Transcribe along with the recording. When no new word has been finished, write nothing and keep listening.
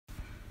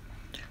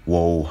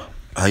Whoa,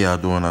 how y'all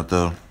doing out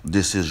there?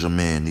 This is your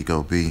man,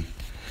 Nico B.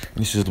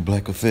 This is the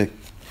Black Effect.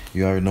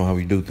 You already know how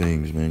we do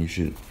things, man.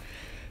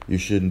 You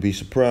shouldn't be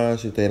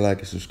surprised if they like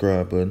and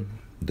subscribe button.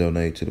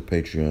 Donate to the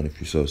Patreon if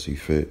you so see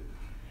fit.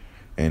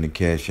 And the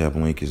Cash App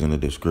link is in the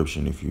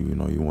description if you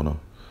wanna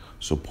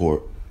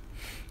support.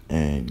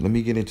 And let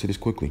me get into this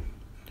quickly.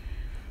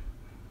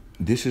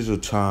 This is a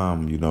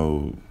time,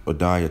 a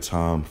dire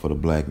time for the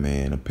black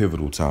man, a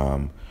pivotal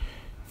time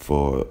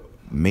for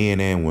men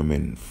and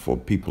women, for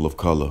people of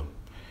color.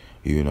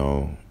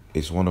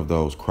 It's one of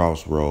those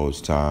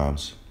crossroads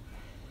times,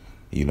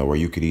 where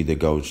you could either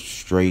go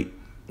straight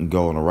and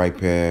go on the right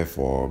path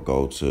or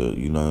go to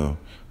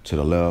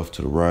the left,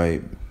 to the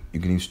right.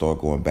 You can even start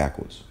going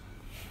backwards.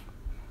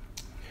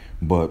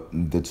 But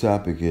the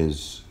title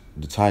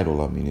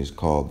is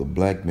called "The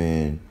Black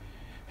Man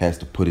Has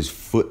to Put His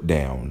Foot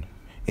Down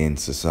in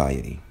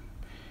Society."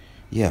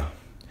 Yeah,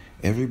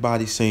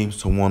 everybody seems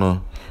to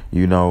want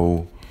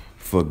to,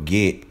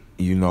 forget,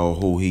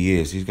 who he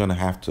is. He's going to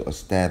have to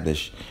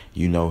establish,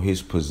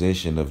 his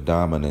position of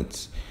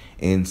dominance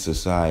in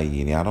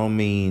society. And I don't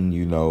mean,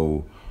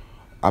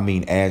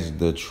 as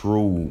the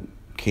true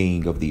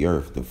king of the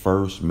earth, the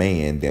first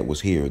man that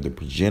was here, the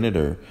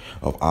progenitor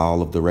of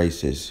all of the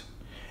races.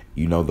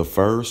 The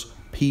first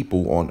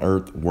people on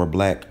earth were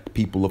black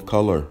people of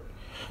color.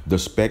 The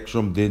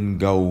spectrum didn't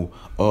go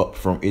up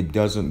it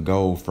doesn't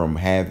go from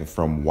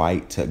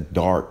white to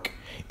dark.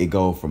 It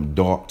goes from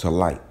dark to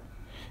light.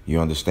 You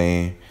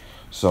understand?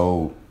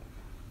 So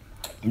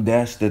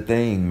that's the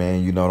thing,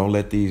 man.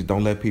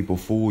 Don't let people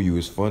fool you.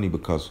 It's funny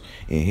because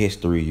in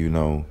history,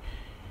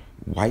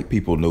 white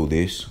people knew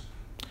this.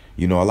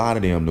 A lot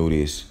of them knew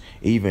this.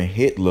 Even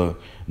Hitler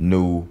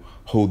knew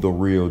who the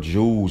real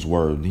Jews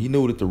were. He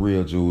knew that the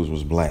real Jews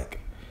was black.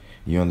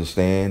 You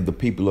understand? The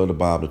people of the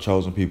Bible, the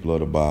chosen people of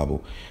the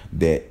Bible,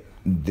 that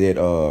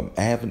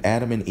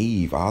Adam and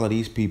Eve, all of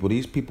these people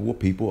were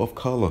people of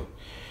color.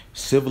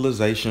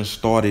 Civilization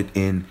started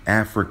in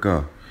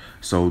Africa.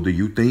 So do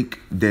you think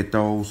that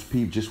those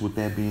people, just with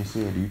that being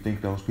said, do you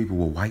think those people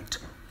were white?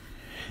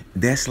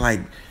 That's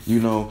like,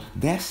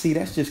 that's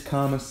just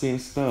common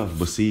sense stuff.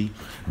 But see,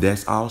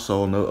 that's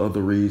also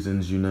other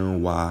reasons,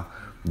 why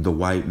the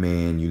white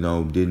man,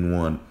 didn't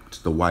want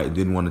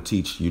to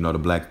teach, the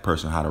black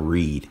person how to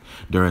read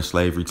during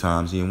slavery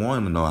times. He didn't want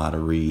him to know how to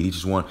read.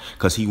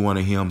 Because he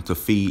wanted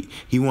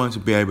to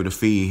be able to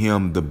feed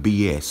him the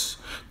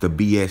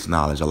BS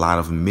knowledge, a lot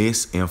of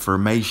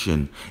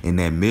misinformation. And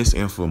that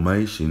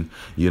misinformation,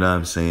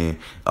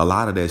 a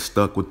lot of that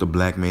stuck with the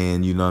black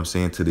man,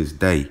 to this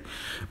day.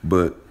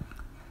 But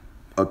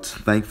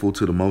thankful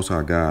to the Most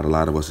High God, a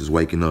lot of us is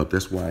waking up.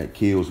 That's why it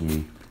kills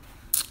me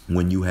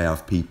when you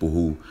have people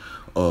who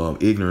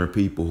ignorant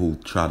people who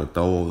try to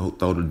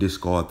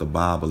discard the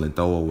Bible and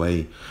throw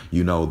away,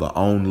 the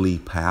only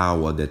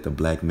power that the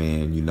black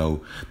man,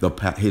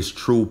 his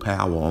true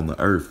power on the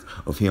earth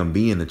of him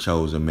being the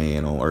chosen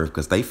man on earth,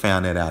 because they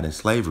found that out in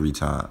slavery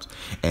times.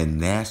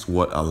 And that's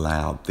what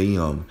allowed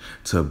them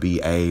to be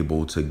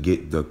able to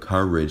get the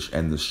courage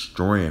and the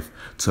strength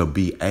to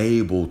be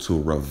able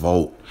to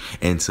revolt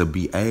and to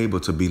be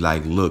able to be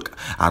like, look,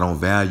 I don't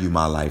value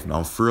my life. I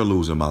don't fear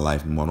losing my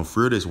life no more. I don't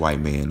fear this white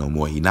man no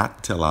more. He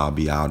not tell I'll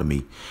be out of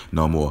me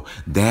no more.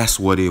 That's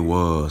what it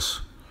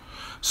was.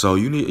 So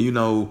you need,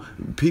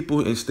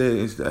 people instead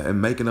of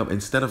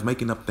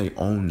making up their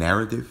own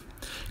narrative,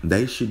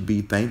 they should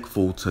be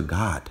thankful to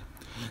God.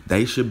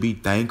 They should be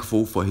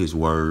thankful for his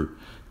word.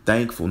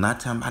 Thankful,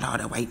 not talking about,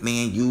 that white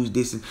man used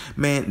this.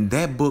 Man,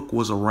 that book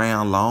was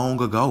around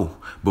long ago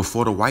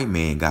before the white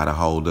man got a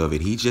hold of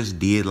it. He just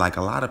did like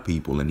a lot of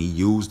people, and he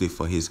used it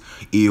for his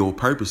ill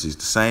purposes.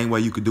 The same way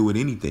you could do with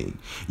anything.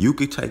 You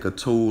could take a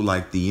tool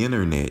like the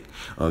internet,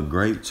 a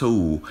great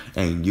tool,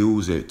 and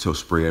use it to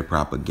spread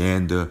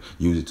propaganda,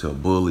 use it to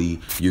bully,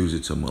 use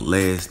it to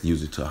molest,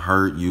 use it to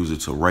hurt, use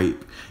it to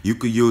rape. You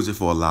could use it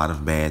for a lot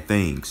of bad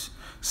things.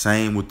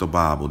 Same with the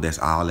Bible. That's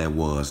all that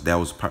was. That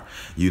was,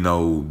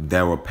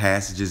 there were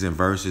passages and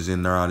verses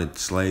in there that the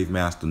slave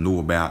master knew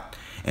about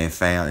and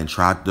found and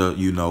tried to,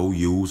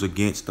 use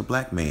against the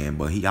black man.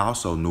 But he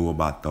also knew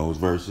about those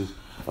verses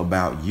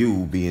about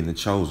you being the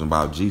chosen,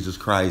 about Jesus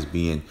Christ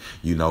being,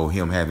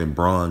 him having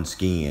bronze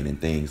skin and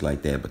things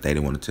like that. But they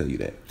didn't want to tell you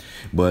that.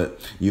 But,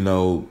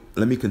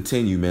 let me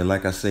continue, man.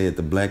 Like I said,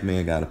 the black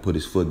man got to put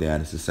his foot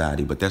down in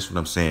society. But that's what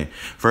I'm saying.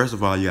 First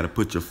of all, you got to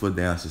put your foot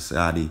down in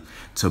society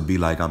to be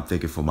like, I'm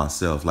thinking for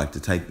myself, like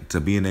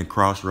to be in that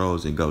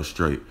crossroads and go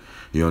straight.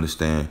 You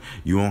understand?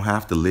 You don't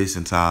have to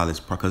listen to all this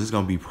because it's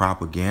going to be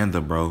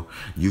propaganda, bro.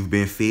 You've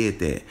been fed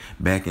that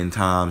back in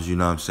times,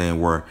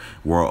 where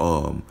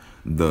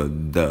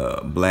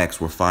the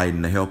blacks were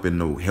fighting,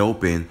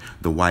 helping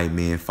the white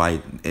men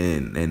fight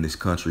in this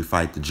country,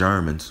 fight the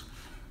Germans.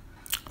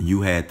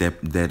 You had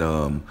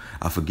that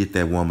I forget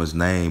that woman's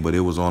name, but it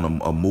was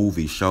on a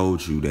movie,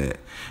 showed you that,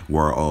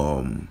 where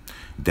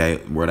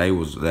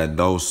that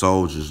those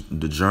soldiers,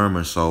 the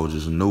German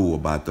soldiers, knew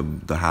about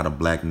the how the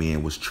black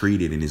man was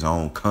treated in his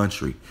own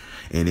country,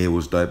 and it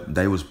was that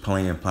they was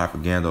playing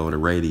propaganda over the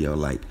radio,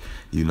 like,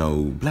 you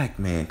know, black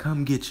man,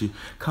 come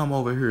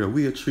over here,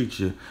 we'll treat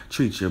you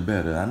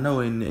better. I know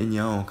in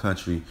your own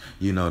country,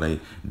 you know,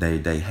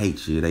 they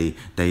hate you, they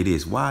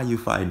this. Why are you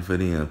fighting for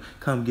them?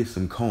 Come get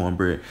some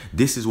cornbread.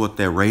 This is what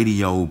that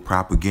radio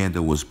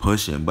propaganda was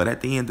pushing. But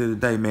at the end of the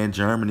day, man,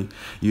 Germany,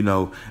 you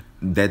know,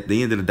 at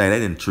the end of the day, they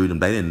didn't treat them,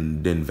 they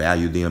didn't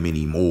value them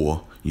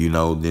anymore, you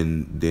know,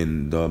 than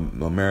the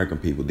American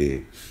people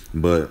did.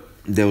 But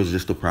that was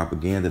just the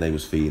propaganda they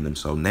was feeding them.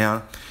 So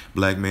now,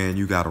 black man,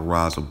 you gotta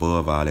rise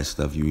above all that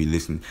stuff. You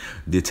listen,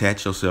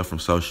 detach yourself from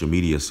social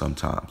media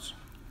sometimes.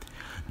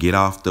 Get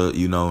off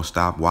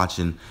stop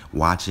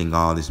watching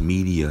all this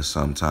media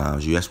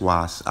sometimes. That's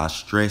why I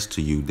stress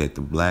to you that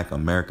the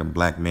American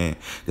black man,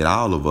 that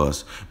all of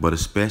us, but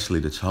especially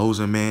the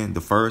chosen man,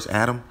 the first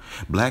Adam,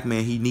 black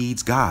man, he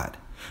needs God.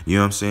 You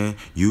know what I'm saying?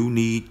 You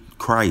need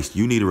Christ.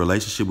 You need a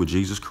relationship with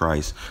Jesus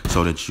Christ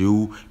so that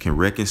you can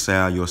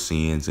reconcile your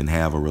sins and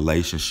have a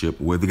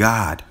relationship with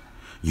God.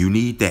 You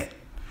need that.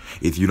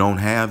 If you don't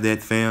have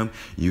that, fam,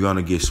 you're going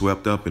to get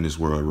swept up in this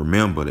world.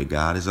 Remember that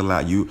God is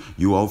allowed you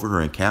over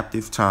here in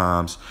captive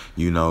times.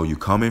 You know, you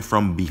coming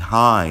from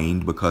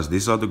behind because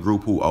this other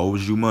group who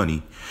owes you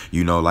money,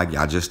 you know, like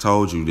I just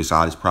told you,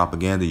 all this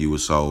propaganda you were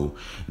sold.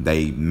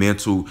 They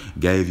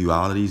gave you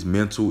all of these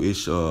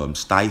mental-ish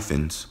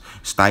stipends.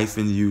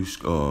 Stifling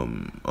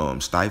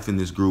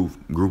this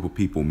group of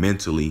people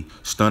mentally,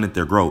 stunted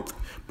their growth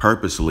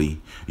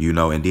purposely, you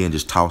know, and then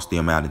just toss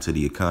them out into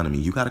the economy.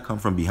 You got to come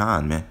from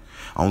behind, man.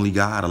 Only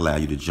God allow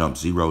you to jump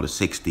 0 to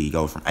 60,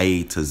 go from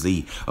A to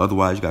Z.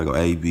 Otherwise, you got to go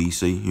A, B,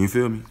 C. You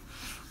feel me?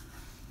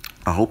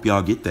 I hope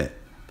y'all get that.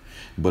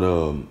 But,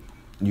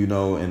 you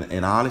know,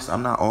 and honest,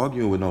 I'm not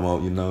arguing with no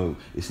more, you know,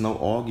 it's no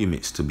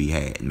arguments to be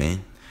had,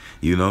 man.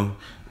 You know,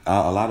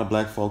 a lot of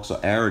black folks are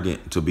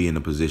arrogant to be in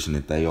the position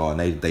that they are,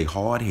 and they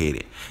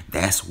hard-headed.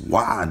 That's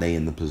why they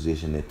in the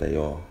position that they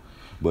are.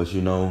 But,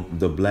 you know,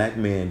 the black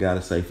man got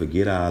to say,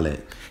 forget all that.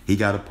 He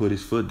got to put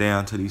his foot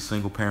down to these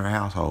single-parent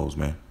households,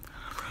 man.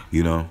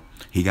 You know,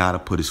 he got to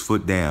put his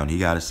foot down. He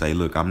got to say,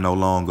 look, I'm no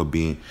longer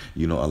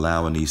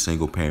allowing these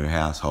single-parent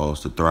households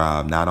to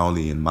thrive. Not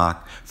only in my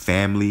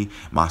family,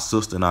 my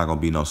sister not going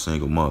to be no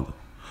single mother.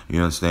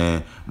 You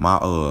understand?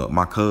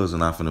 My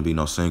cousin not going to be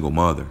no single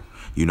mother.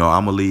 You know,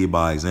 I'm going to lead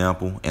by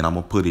example, and I'm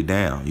going to put it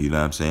down, you know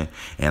what I'm saying?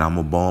 And I'm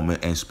going to bomb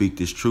and speak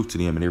this truth to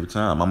them, and every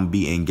time I'm going to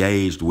be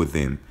engaged with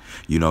them,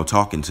 you know,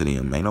 talking to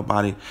them. Ain't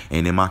nobody,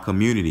 and in my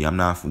community,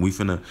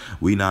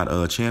 we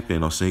not championing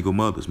no single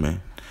mothers,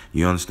 man.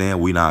 You understand?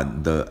 We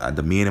not,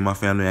 the men in my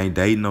family ain't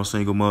dating no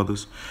single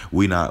mothers.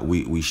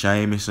 We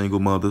shaming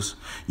single mothers,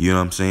 you know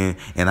what I'm saying?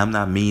 And I'm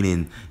not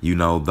meaning, you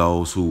know,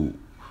 those who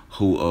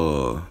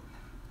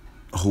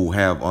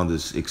have under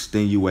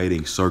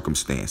extenuating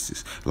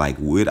circumstances. Like,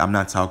 I'm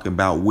not talking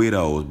about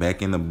widows.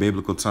 Back in the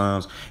biblical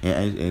times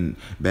and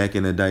back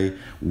in the day,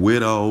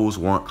 widows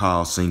weren't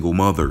called single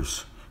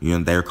mothers. You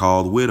know, they're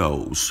called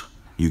widows.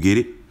 You get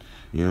it?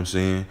 You know what I'm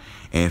saying?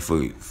 And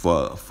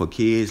for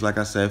kids, like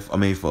I said, I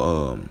mean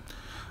for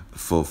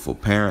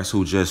parents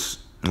who just,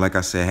 like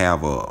I said,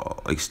 have a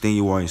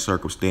extenuating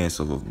circumstance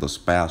of the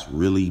spouse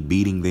really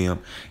beating them,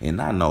 and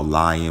not no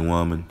lying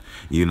woman,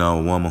 you know,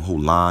 a woman who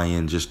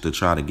lying just to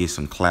try to get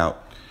some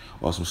clout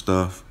or some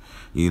stuff.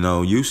 You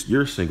know,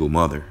 you're a single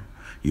mother.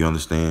 You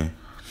understand?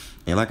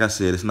 And like I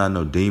said, it's not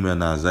no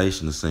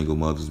demonization of single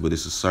mothers, but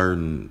it's a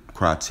certain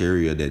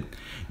criteria that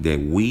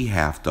we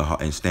have to,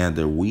 and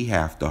standard we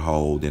have to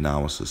hold in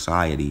our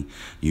society,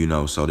 you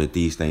know, so that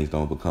these things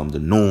don't become the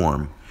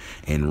norm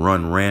and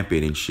run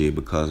rampant and shit,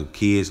 because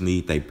kids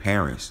need their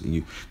parents.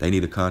 They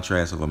need a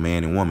contrast of a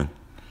man and woman.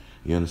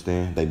 You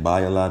understand? They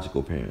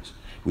biological parents.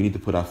 We need to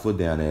put our foot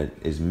down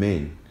as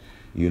men.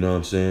 You know what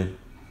I'm saying?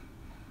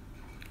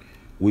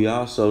 We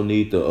also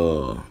need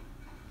to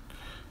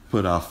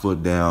put our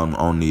foot down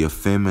on the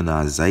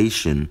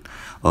effeminization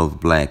of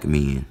black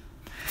men.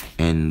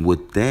 And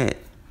with that,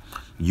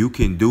 you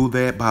can do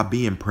that by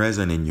being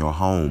present in your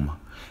home.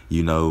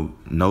 You know,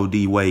 no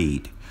D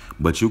Wade.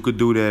 But you could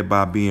do that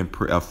by being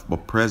a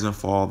present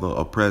father,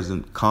 a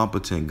present,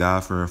 competent,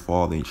 God-fearing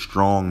father, and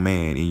strong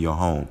man in your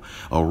home.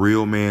 A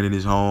real man in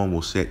his home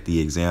will set the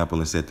example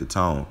and set the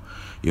tone.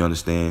 You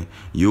understand?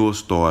 You'll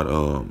start.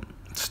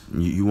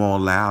 You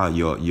won't allow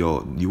you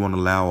won't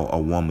allow a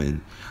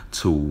woman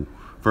to.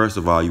 First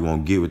of all, you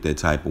won't get with that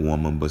type of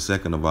woman. But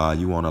second of all,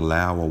 you won't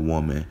allow a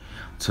woman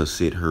to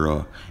sit her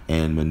up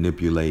and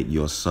manipulate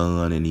your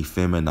son and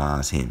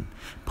effeminize him.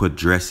 Put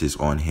dresses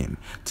on him.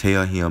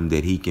 Tell him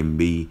that he can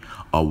be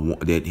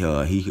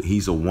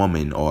he's a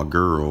woman or a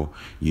girl,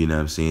 you know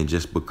what I'm saying,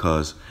 just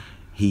because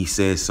he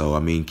says so. I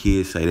mean,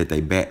 kids say that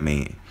they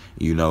Batman.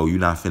 You know, you're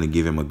not finna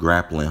give him a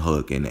grappling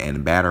hook and a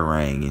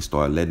batarang and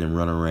start letting him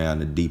run around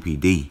the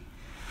DPD.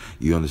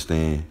 You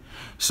understand?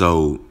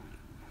 So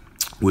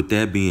with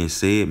that being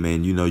said,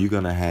 man, you know, you're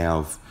gonna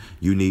have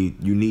you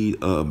need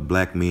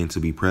black men to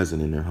be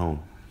present in their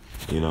home.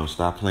 You know,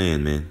 stop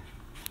playing, man.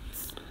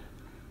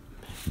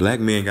 Black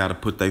men got to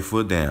put their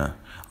foot down.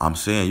 I'm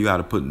saying you got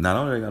to put, not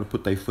only they got to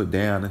put their foot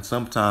down, and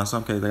sometimes,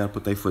 some cases, they got to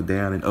put their foot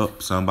down and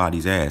up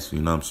somebody's ass.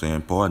 You know what I'm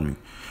saying? Pardon me.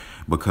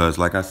 Because,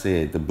 like I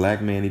said, the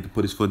black man need to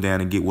put his foot down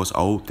and get what's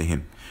owed to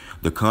him.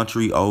 The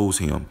country owes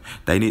him.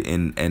 They need,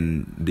 and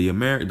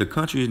the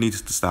country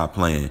needs to stop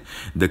playing.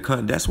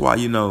 That's why,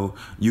 you know,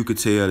 you could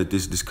tell that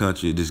this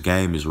country, this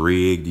game is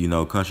rigged. You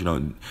know,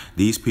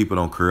 these people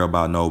don't care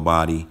about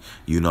nobody.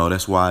 You know,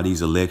 that's why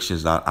these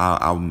elections,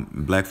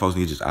 black folks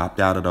need to just opt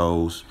out of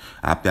those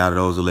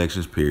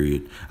elections.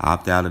 Period.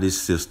 Opt out of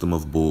this system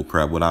of bull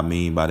crap. What I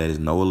mean by that is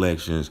no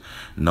elections,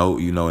 no,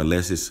 you know,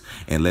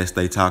 unless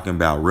they talking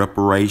about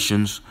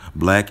reparations,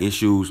 black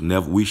issues.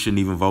 We shouldn't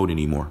even vote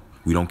anymore.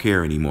 We don't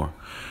care anymore,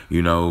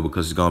 you know,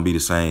 because it's gonna be the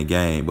same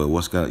game. But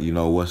what's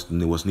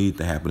needed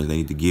to happen is they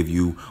need to give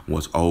you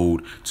what's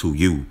owed to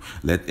you.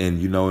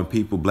 And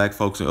people, black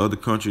folks in other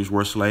countries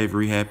where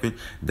slavery happened,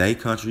 they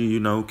country, you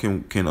know,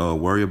 can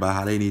worry about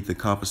how they need to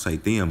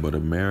compensate them. But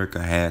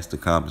America has to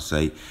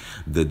compensate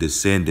the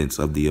descendants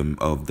of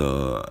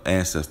the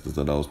ancestors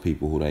of those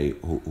people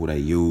who they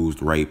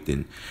used, raped,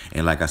 and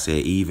like I said,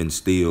 even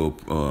still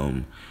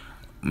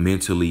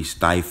mentally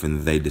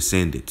stifling their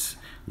descendants.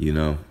 You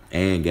know,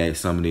 and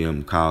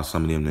caused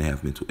some of them to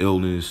have mental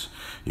illness.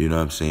 You know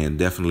what I'm saying?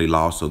 Definitely the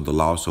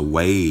loss of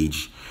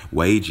wages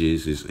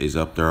is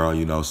up there.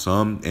 You know,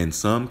 in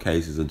some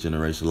cases, a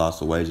generation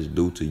loss of wages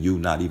due to you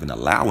not even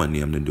allowing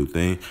them to do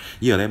things.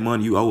 Yeah, that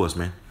money you owe us,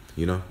 man.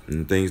 You know,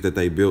 and things that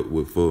they built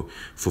with for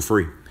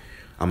free.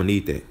 I'm gonna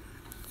need that.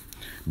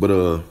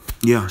 But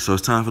yeah, so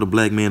it's time for the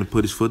black man to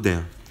put his foot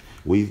down.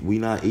 We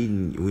not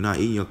eating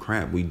your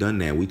crap. We done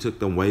that. We took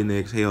them way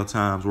next hell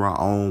times where our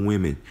own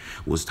women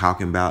was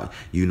talking about,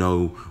 you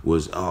know,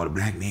 the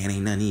black man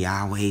ain't nothing. He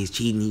always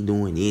cheating. He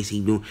doing this. He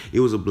doing.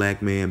 It was a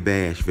black man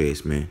bash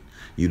fest, man.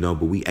 You know,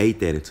 but we ate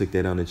that and took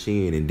that on the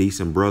chin. And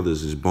Decent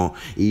Brothers is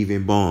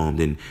bombed,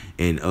 and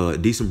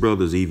Decent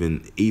Brothers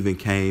even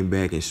came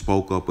back and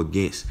spoke up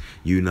against,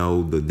 you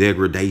know, the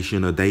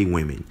degradation of they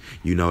women.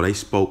 You know, they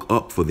spoke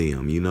up for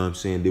them. You know what I'm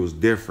saying? It was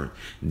different.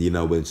 You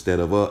know, but instead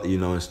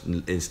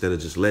of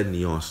just letting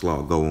the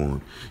onslaught go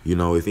on, you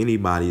know, if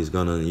anybody is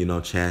gonna, you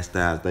know,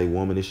 chastise they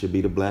woman, it should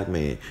be the black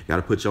man. Got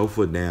to put your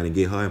foot down and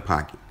get her in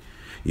pocket.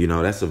 You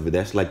know,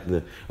 that's like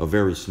a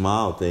very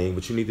small thing,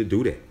 but you need to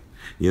do that.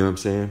 You know what I'm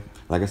saying?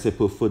 Like I said,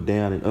 put foot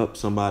down and up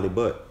somebody,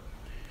 but,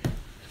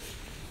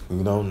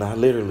 you know, not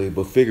literally,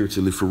 but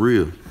figuratively, for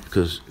real.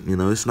 Because, you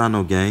know, it's not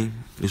no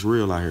game. It's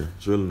real out here.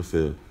 It's real in the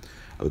field.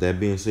 With that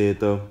being said,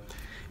 though,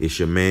 it's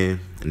your man,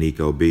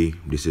 Nico B.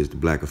 This is the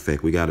Black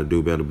Effect. We got to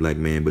do better, black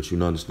man. But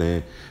you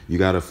understand, you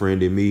got a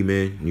friend in me,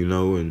 man, you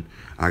know, and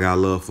I got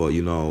love for,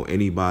 you know,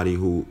 anybody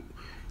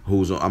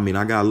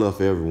I got love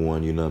for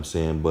everyone, you know what I'm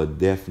saying? But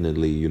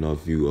definitely, you know,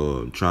 if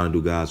you trying to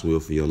do God's will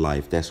for your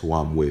life, that's who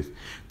I'm with.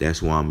 That's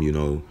who I'm, you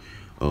know,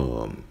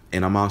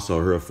 and I'm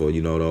also here for,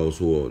 you know, those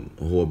who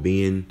are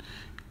being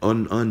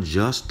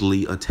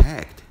unjustly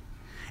attacked.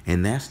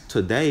 And that's,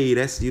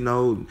 you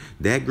know,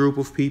 that group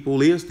of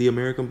people is the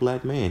American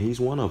black man. He's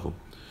one of them,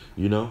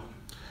 you know?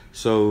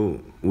 So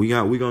we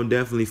gonna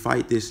definitely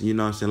fight this, you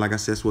know what I'm saying? Like I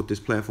said, that's what this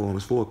platform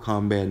is for,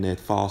 combating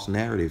that false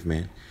narrative,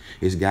 man.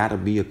 It's gotta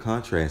be a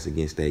contrast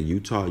against that.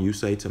 You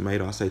say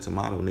tomato, I say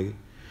tomato, nigga.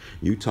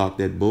 You talk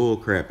that bull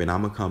crap and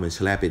I'ma come and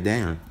slap it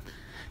down.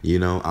 You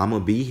know, I'm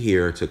going to be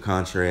here to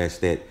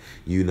contrast that,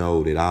 you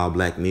know, that all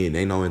black men,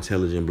 ain't no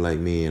intelligent black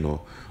men,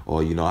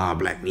 or you know, all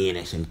black men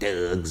are some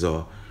thugs,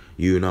 or,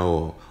 you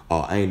know,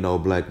 or ain't no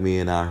black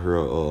men out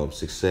here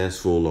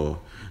successful, or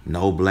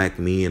no black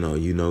men, or,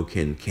 you know,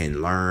 can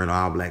learn.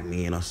 All black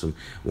men are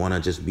want to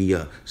just be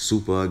a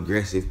super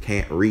aggressive,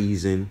 can't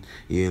reason,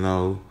 you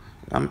know.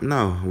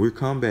 No, we're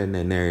combating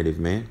that narrative,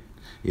 man.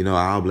 You know,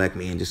 all black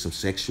men just some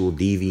sexual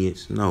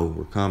deviants. No,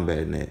 we're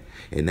combating that.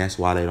 And that's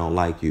why they don't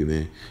like you,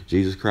 man.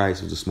 Jesus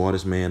Christ was the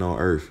smartest man on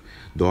earth.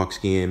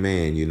 Dark-skinned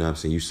man, you know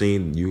what I'm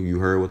saying? You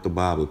heard what the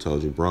Bible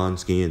told you.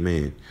 Bronze-skinned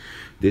man.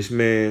 This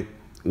man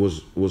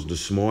was the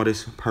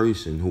smartest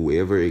person who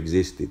ever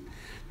existed.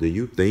 Do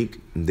you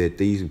think that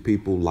these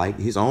people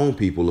his own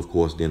people, of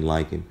course, didn't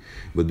like him.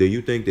 But do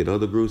you think that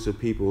other groups of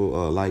people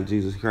like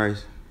Jesus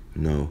Christ?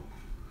 No.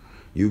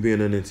 You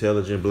being an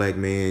intelligent black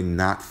man,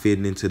 not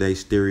fitting into their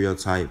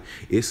stereotype.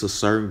 It's a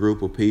certain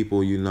group of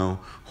people, you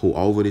know, who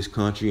over this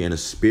country, and a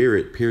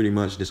spirit pretty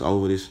much this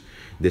on this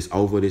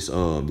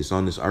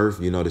earth,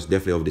 you know, that's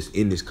definitely over this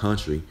in this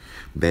country,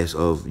 that's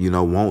of, you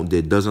know,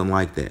 that doesn't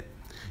like that.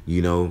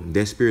 You know,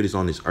 that spirit is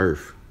on this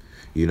earth.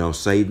 You know,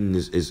 Satan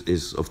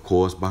is of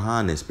course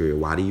behind that spirit.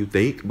 Why do you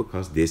think?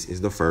 Because this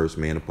is the first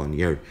man upon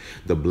the earth.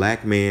 The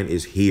black man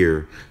is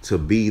here to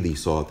be the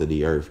salt of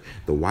the earth.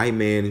 The white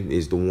man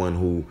is the one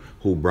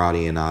who brought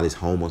in all this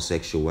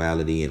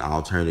homosexuality and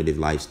alternative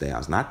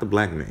lifestyles, not the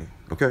black man.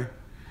 Okay?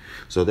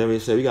 So that being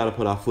said, we got to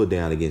put our foot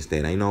down against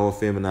that. Ain't no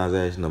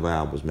feminization of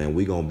ours, man.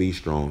 We going to be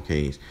strong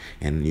kings.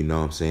 And you know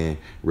what I'm saying?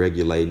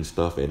 Regulating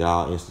stuff at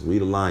all instances. We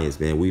the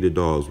lions, man. We the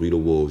dogs. We the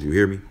wolves. You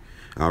hear me?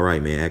 All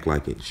right, man. Act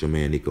like it. It's your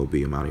man, Nico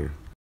B. I'm out of here.